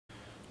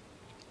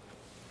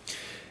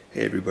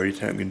Hey everybody,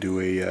 tonight I'm going to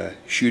do a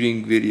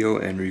shooting video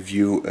and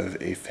review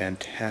of a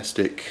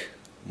fantastic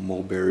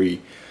Mulberry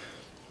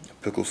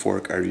pickle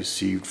fork I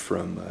received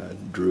from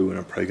Drew, and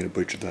I'm probably going to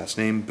butcher the last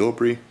name,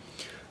 Bilbrey.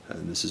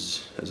 This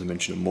is, as I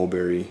mentioned, a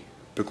Mulberry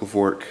pickle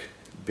fork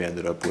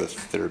banded up with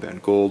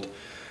TheraBand Gold.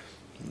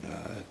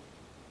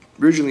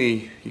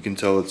 Originally, you can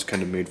tell it's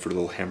kind of made for a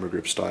little hammer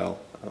grip style.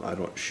 I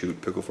don't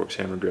shoot pickle forks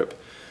hammer grip.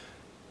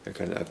 I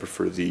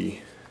prefer the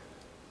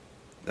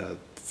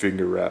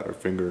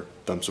finger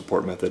thumb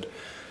support method.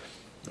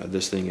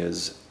 This thing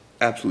is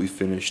absolutely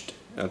finished,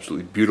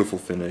 absolutely beautiful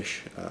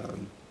finish.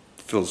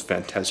 Feels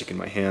fantastic in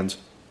my hands.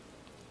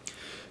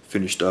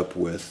 Finished up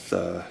with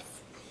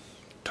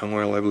tung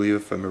oil, I believe,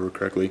 if I remember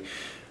correctly.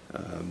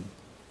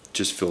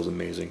 Just feels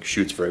amazing.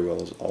 Shoots very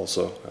well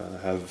also.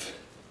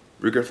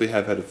 Regretfully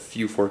have had a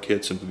few fork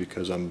hits simply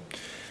because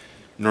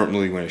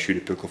normally when I shoot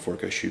a pickle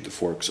fork, I shoot the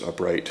forks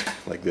upright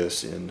like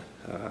this in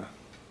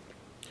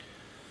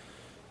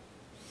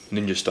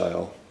ninja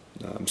style.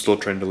 I'm still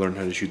trying to learn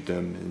how to shoot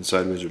them in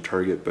sideways or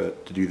target,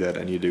 but to do that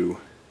I need to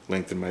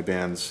lengthen my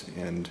bands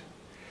and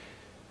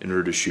in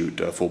order to shoot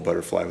a full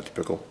butterfly with the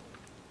pickle.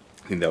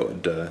 I think that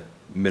would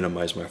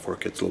minimize my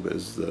fork hits a little bit,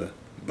 as the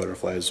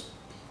butterfly is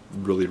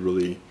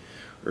really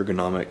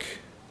ergonomic,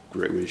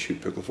 great way to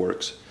shoot pickle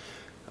forks.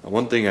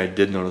 One thing I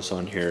did notice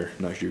on here,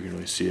 not sure you can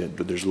really see it,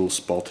 but there's a little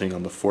spalting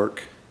on the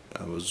fork.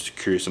 I was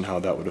curious on how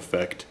that would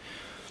affect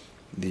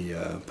the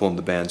pulling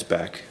the bands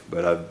back,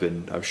 but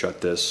I've shot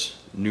this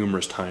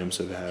numerous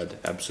times. I've had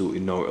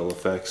absolutely no ill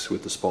effects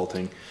with the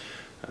spalting.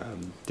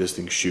 This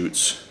thing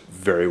shoots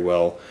very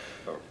well.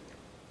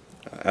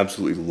 I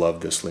absolutely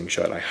love this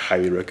slingshot. I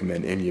highly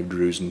recommend any of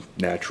Drew's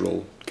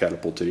natural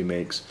catapult that he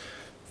makes.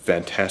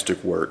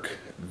 Fantastic work,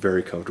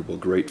 very comfortable,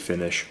 great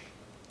finish.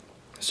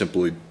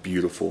 Simply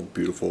beautiful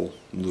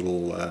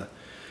little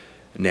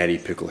natty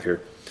pickle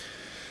here.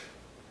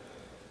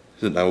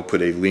 And I will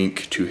put a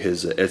link to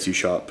his Etsy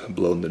shop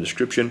below in the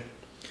description.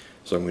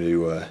 So I'm going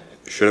to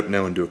shut up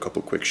now and do a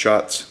couple quick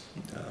shots.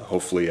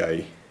 Hopefully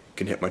I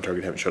can hit my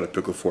target. I haven't shot a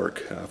pickle fork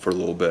for a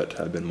little bit.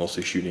 I've been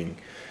mostly shooting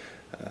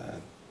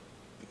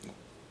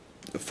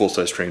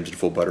full-size frames and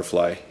full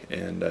butterfly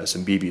and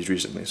some BBs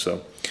recently.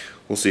 So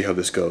we'll see how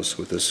this goes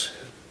with this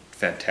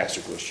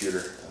fantastic little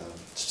shooter.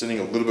 Sitting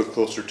a little bit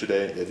closer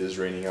today. It is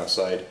raining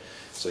outside,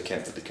 so I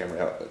can't put the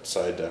camera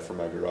outside from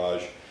my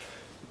garage.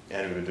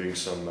 And I've been doing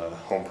some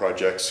home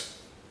projects,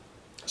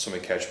 so my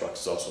catch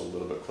box is also a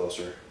little bit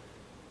closer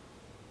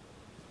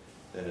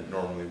than it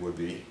normally would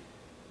be.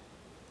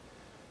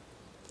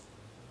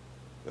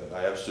 But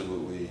I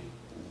absolutely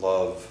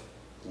love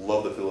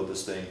the feel of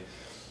this thing.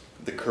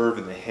 The curve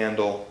in the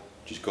handle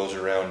just goes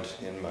around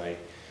in my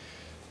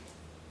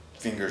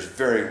fingers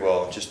very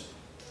well. It just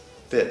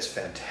fits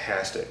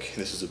fantastic.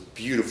 This is a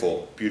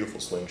beautiful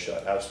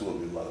slingshot.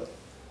 Absolutely love it.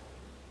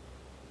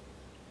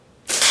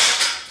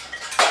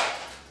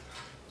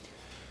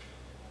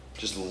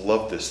 Just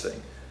love this thing.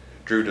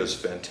 Drew does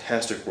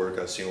fantastic work.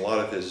 I've seen a lot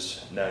of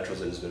his naturals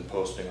that he's been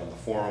posting on the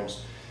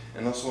forums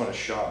and also in a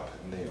shop,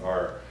 and they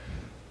are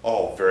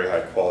all very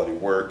high quality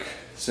work.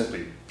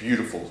 Simply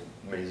beautiful,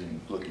 amazing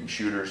looking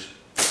shooters.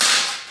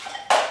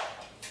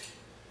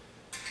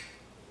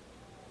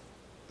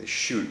 They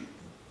shoot.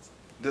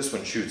 This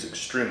one shoots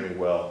extremely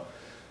well.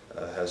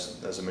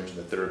 As I mentioned,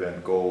 the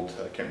TheraBand Gold.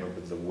 I can't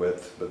remember the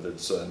width, but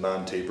it's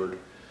non-tapered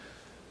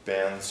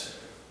bands.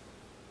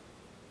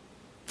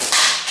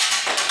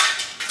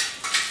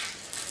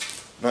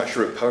 Not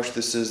sure what pouch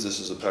this is. This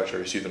is a pouch I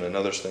received in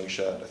another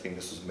slingshot. I think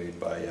this was made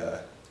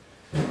by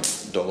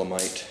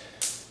Dolomite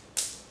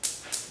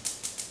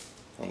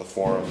on the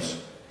forums.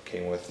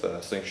 Came with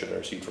a slingshot I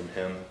received from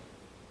him.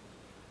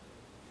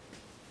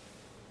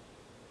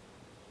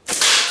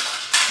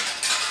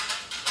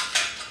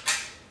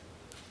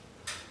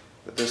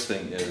 But this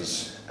thing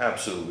is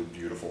absolutely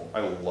beautiful.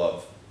 I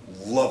love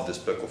this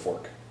pickle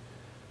fork.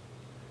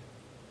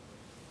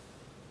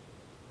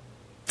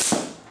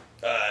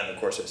 And of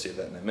course I see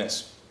that and I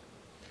miss.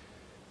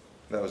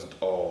 That was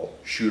all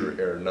shooter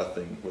error,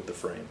 nothing with the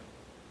frame.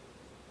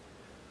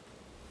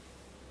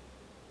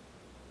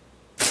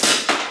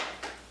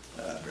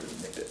 I barely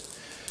nicked it.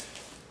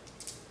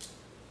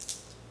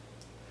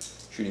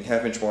 Shooting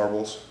half-inch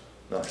marbles,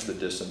 not to the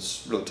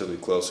distance, relatively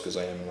close because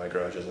I am in my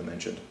garage, as I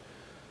mentioned.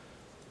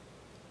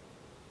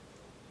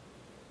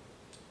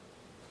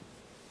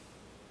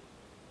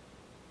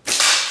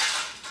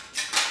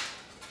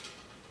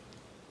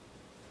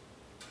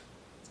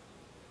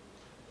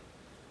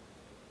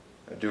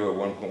 I do at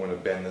one point want to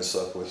band this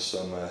up with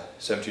some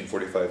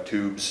 1745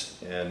 tubes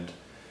and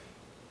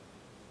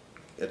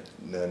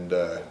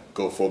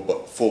go full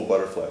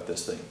butterfly with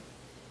this thing.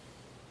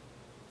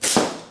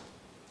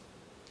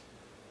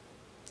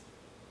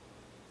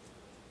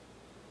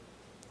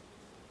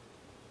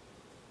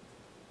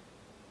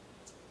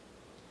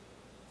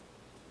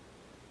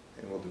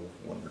 And we'll do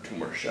one or two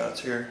more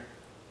shots here.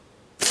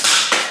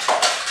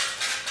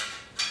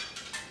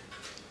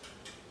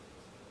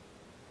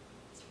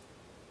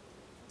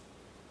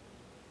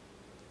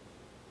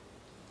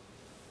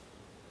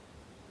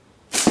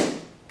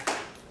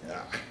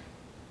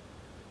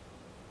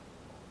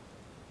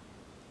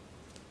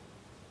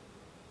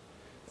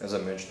 As I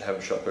mentioned, I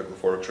haven't shot pickle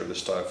forks or this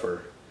style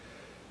for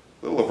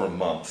a little over a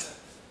month.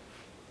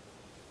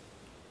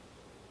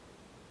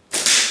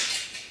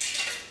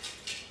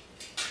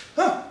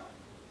 Huh!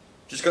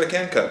 Just got a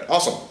can cut.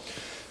 Awesome.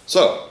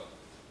 So,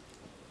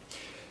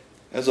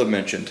 as I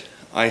mentioned,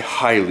 I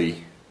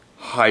highly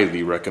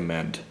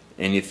recommend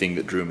anything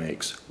that Drew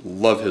makes.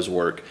 Love his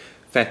work.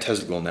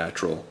 Fantastic little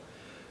natural.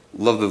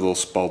 Love the little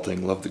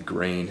spalting. Love the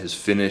grain. His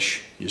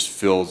finish just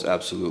feels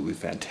absolutely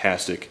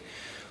fantastic.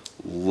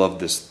 Love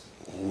this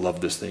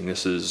thing.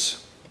 This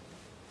is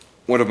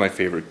one of my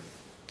favorite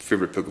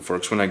pickle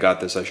forks. When I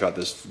got this, I shot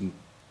this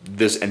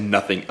and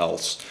nothing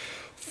else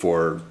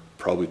for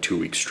probably 2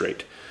 weeks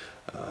straight.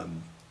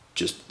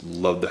 Just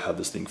love how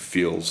this thing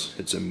feels.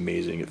 It's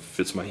amazing. It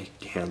fits my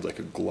hands like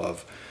a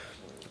glove.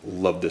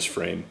 Love this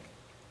frame.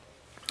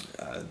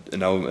 And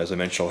now, as I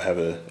mentioned, I'll have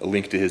a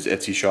link to his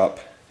Etsy shop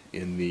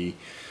in the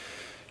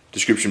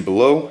description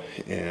below,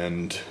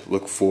 and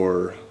look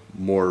for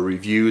more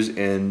reviews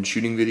and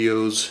shooting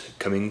videos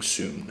coming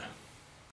soon.